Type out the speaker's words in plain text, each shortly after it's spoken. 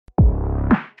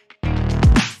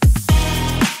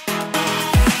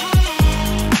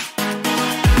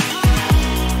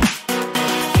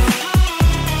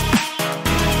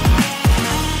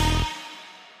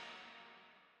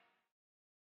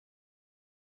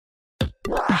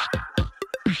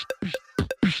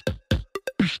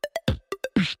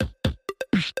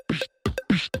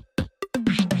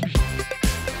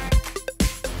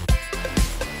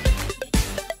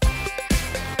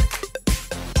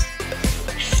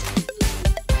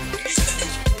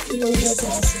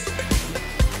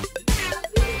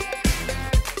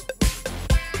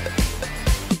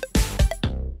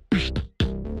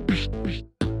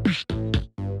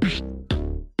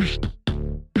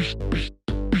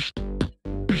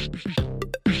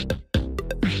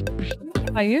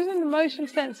Are you using the motion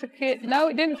sensor kit? No,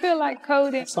 it didn't feel like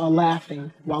coding. I saw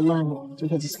laughing while learning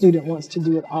because the student wants to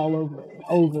do it all over and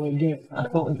over again. I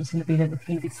thought it was going to be another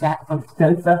really sat on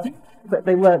sofa, but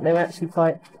they weren't. They were actually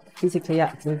quite physically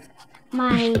active.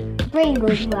 My brain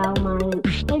goes well, my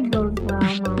head goes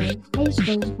well, my face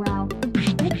goes well,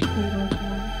 everything goes well.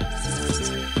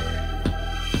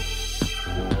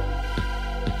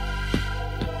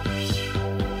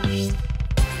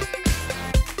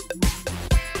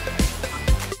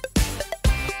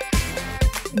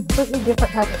 Completely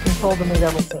different type of control than we've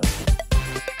ever seen.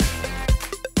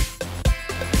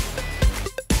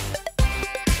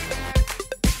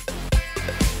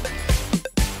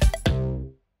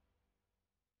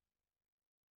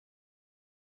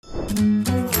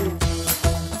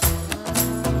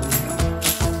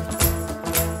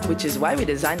 Which is why we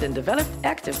designed and developed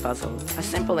ActivePuzzle, a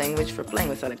simple language for playing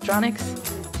with electronics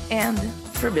and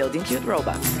for building cute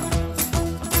robots.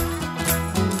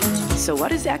 So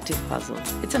what is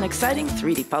ActivePuzzle? It's an exciting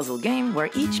 3D puzzle game where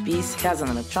each piece has an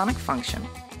electronic function.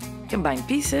 Combine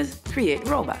pieces, create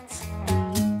robots.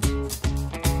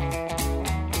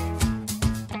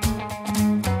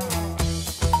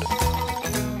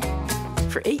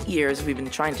 For 8 years, we've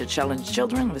been trying to challenge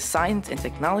children with science and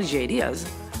technology ideas,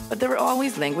 but there were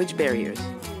always language barriers.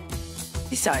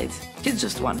 Besides, kids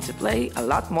just wanted to play a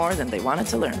lot more than they wanted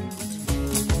to learn.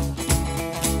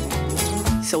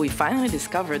 So we finally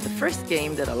discovered the first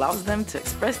game that allows them to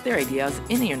express their ideas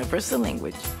in a universal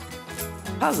language.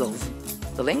 Puzzles,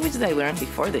 the language they learn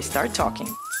before they start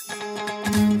talking.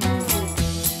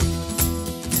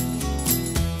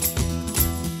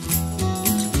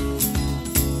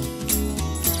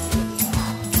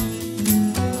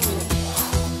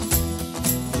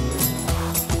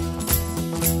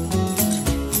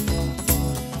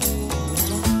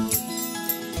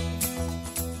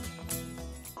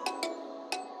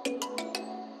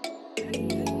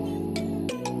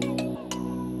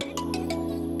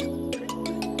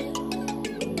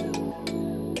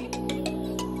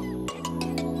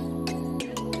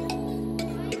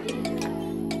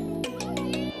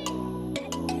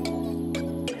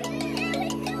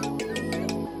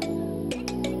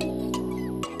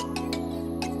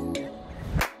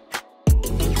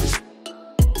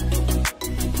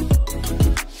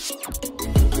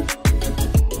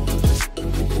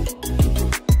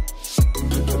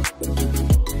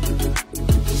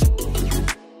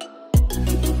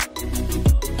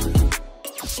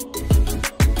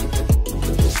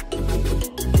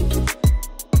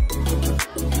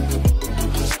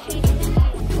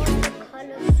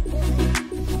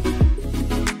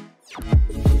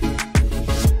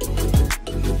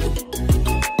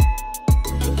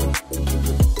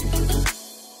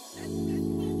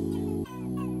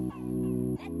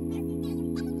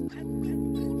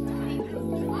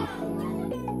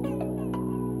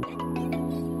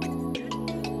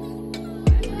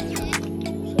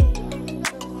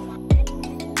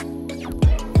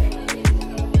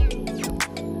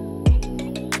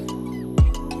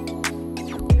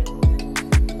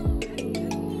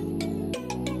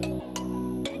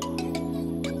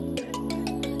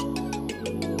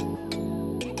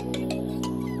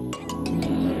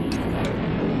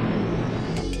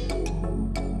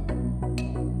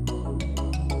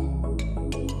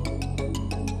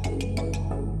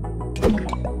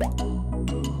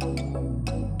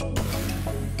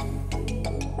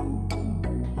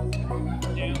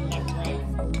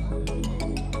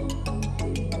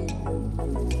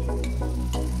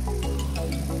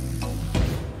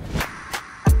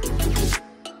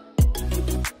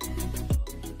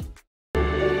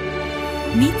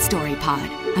 Meet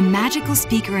Storypod, a magical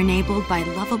speaker enabled by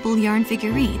lovable yarn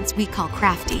figurines we call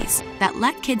crafties that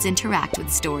let kids interact with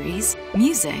stories,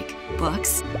 music,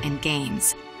 books, and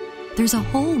games. There's a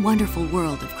whole wonderful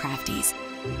world of crafties,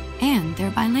 and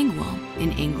they're bilingual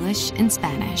in English and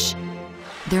Spanish.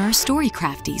 There are story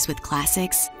crafties with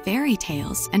classics, fairy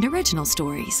tales, and original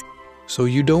stories. So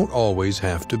you don't always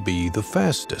have to be the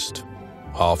fastest.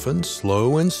 Often,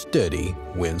 slow and steady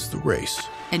wins the race.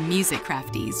 And music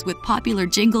crafties with popular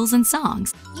jingles and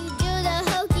songs. You do the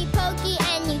hokey pokey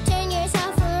and you turn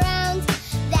yourself around.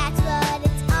 That's what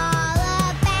it's all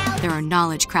about.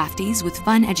 knowledge crafties with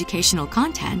fun educational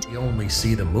content. You only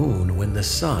see the moon when the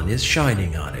sun is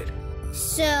shining on it.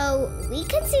 So, we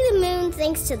can see the moon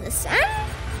thanks to the sun?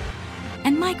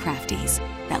 And My Crafties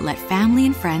that let family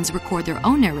and friends record their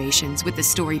own narrations with the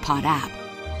Storypod app.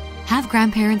 Have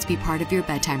grandparents be part of your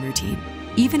bedtime routine,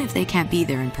 even if they can't be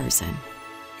there in person.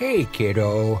 Hey,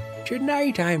 kiddo.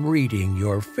 Tonight I'm reading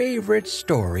your favorite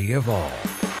story of all.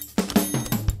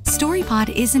 Storypod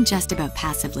isn't just about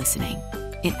passive listening.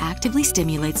 It actively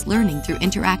stimulates learning through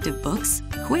interactive books,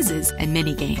 quizzes, and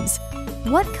mini-games.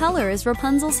 What color is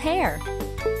Rapunzel's hair?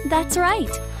 That's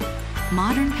right.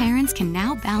 Modern parents can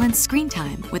now balance screen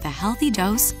time with a healthy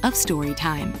dose of story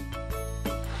time.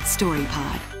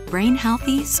 Storypod.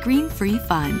 Brain-healthy, screen-free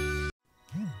fun.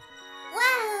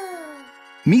 Wow!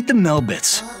 Meet the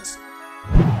Melbits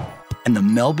and the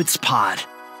Melbits POD.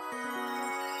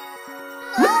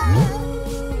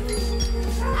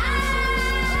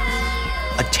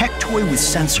 A tech toy with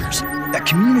sensors that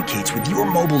communicates with your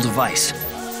mobile device.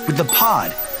 With the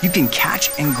pod, you can catch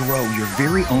and grow your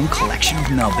very own collection of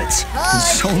Melbits and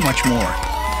so much more.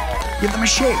 Give them a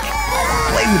shake,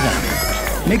 play with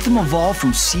them, make them evolve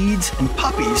from seeds and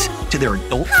puppies to their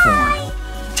adult form.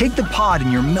 Take the pod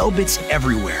and your Melbits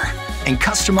everywhere and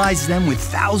customize them with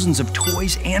thousands of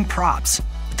toys and props.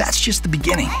 But that's just the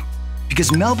beginning, because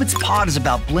Melbits POD is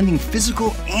about blending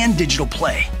physical and digital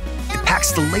play. It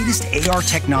packs the latest AR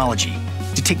technology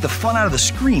to take the fun out of the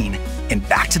screen and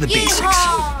back to the basics.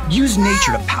 Use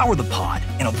nature to power the pod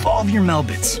and evolve your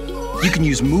Melbits. You can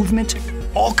use movement,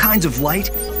 all kinds of light,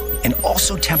 and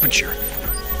also temperature.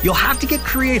 You'll have to get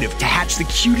creative to hatch the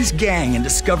cutest gang and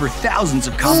discover thousands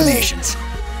of combinations.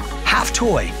 Half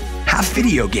toy, half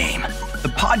video game.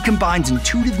 The pod combines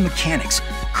intuitive mechanics,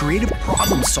 creative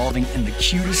problem solving, and the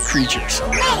cutest creatures.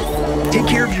 Take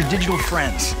care of your digital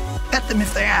friends. Pet them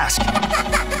if they ask.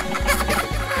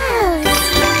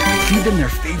 Feed them their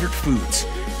favorite foods.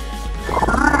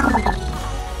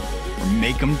 Or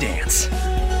make them dance.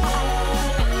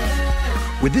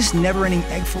 With this never-ending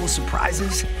egg full of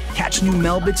surprises, catch new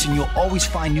Melbits and you'll always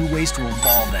find new ways to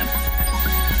evolve them.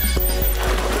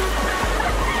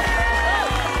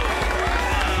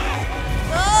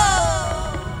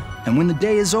 And when the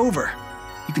day is over,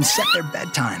 you can set their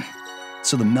bedtime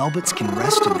so the Melbits can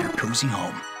rest in their cozy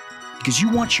home. Because you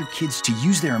want your kids to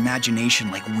use their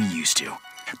imagination like we used to,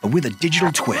 but with a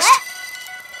digital twist.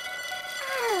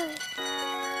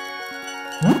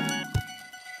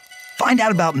 Find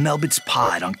out about Melbits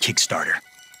POD on Kickstarter.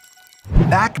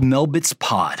 Back Melbits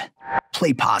POD.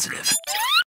 Play positive.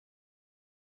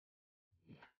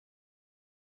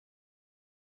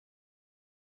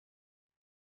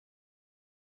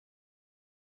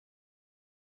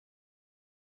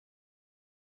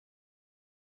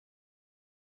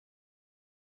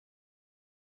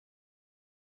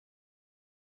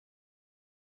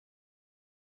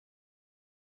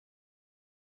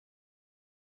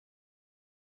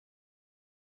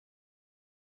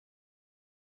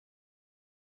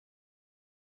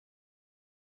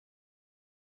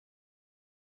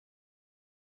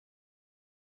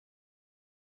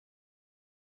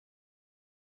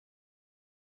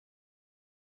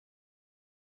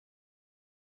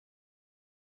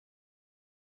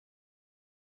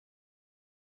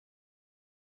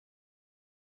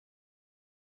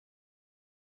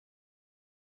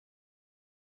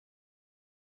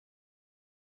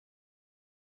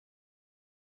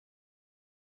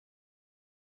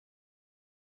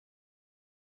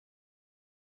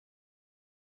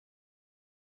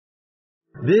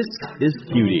 This is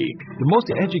Qdee, the most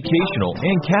educational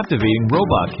and captivating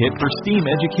robot kit for STEAM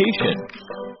education.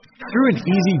 Through an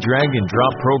easy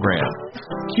drag-and-drop program,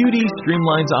 Qdee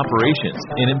streamlines operations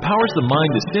and empowers the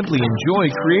mind to simply enjoy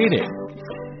creating.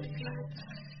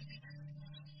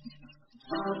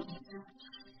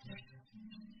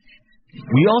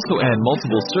 We also add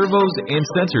multiple servos and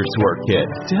sensors to our kit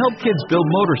to help kids build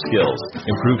motor skills,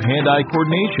 improve hand-eye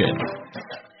coordination.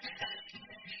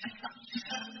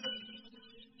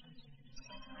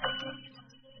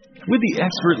 With the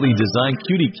expertly designed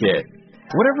Qdee kit,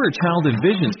 whatever a child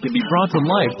envisions can be brought to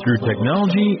life through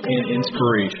technology and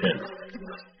inspiration.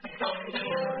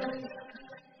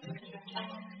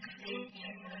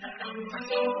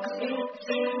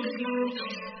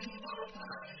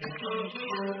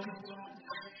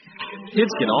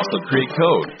 Kids can also create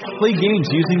code, play games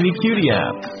using the Qdee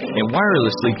app, and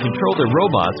wirelessly control their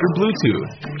robot through Bluetooth.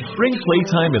 Bring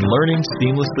playtime and learning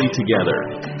seamlessly together.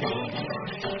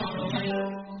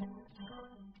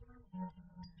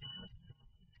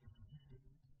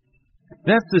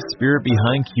 That's the spirit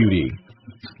behind Qdee,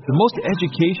 the most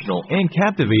educational and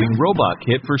captivating robot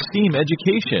kit for STEAM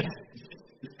education.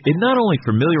 It not only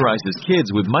familiarizes kids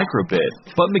with microbit,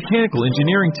 but mechanical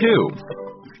engineering too.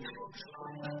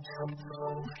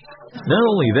 Not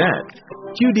only that,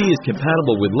 Qdee is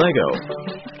compatible with Lego.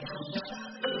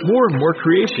 More and more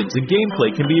creations and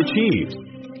gameplay can be achieved.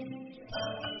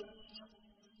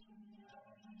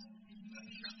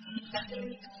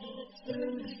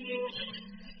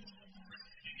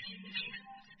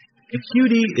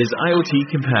 Qdee is IoT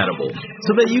compatible,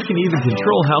 so that you can even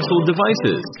control household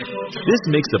devices. This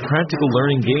makes the practical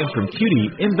learning game from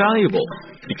Qdee invaluable,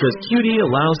 because Qdee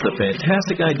allows the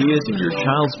fantastic ideas in your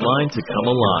child's mind to come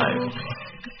alive.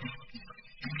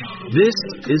 This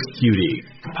is Qdee,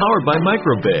 powered by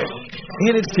Microbit,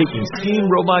 and it's taking STEAM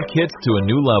robot kits to a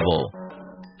new level.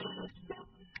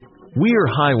 We are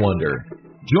Hiwonder.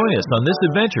 Join us on this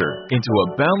adventure into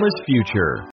a boundless future.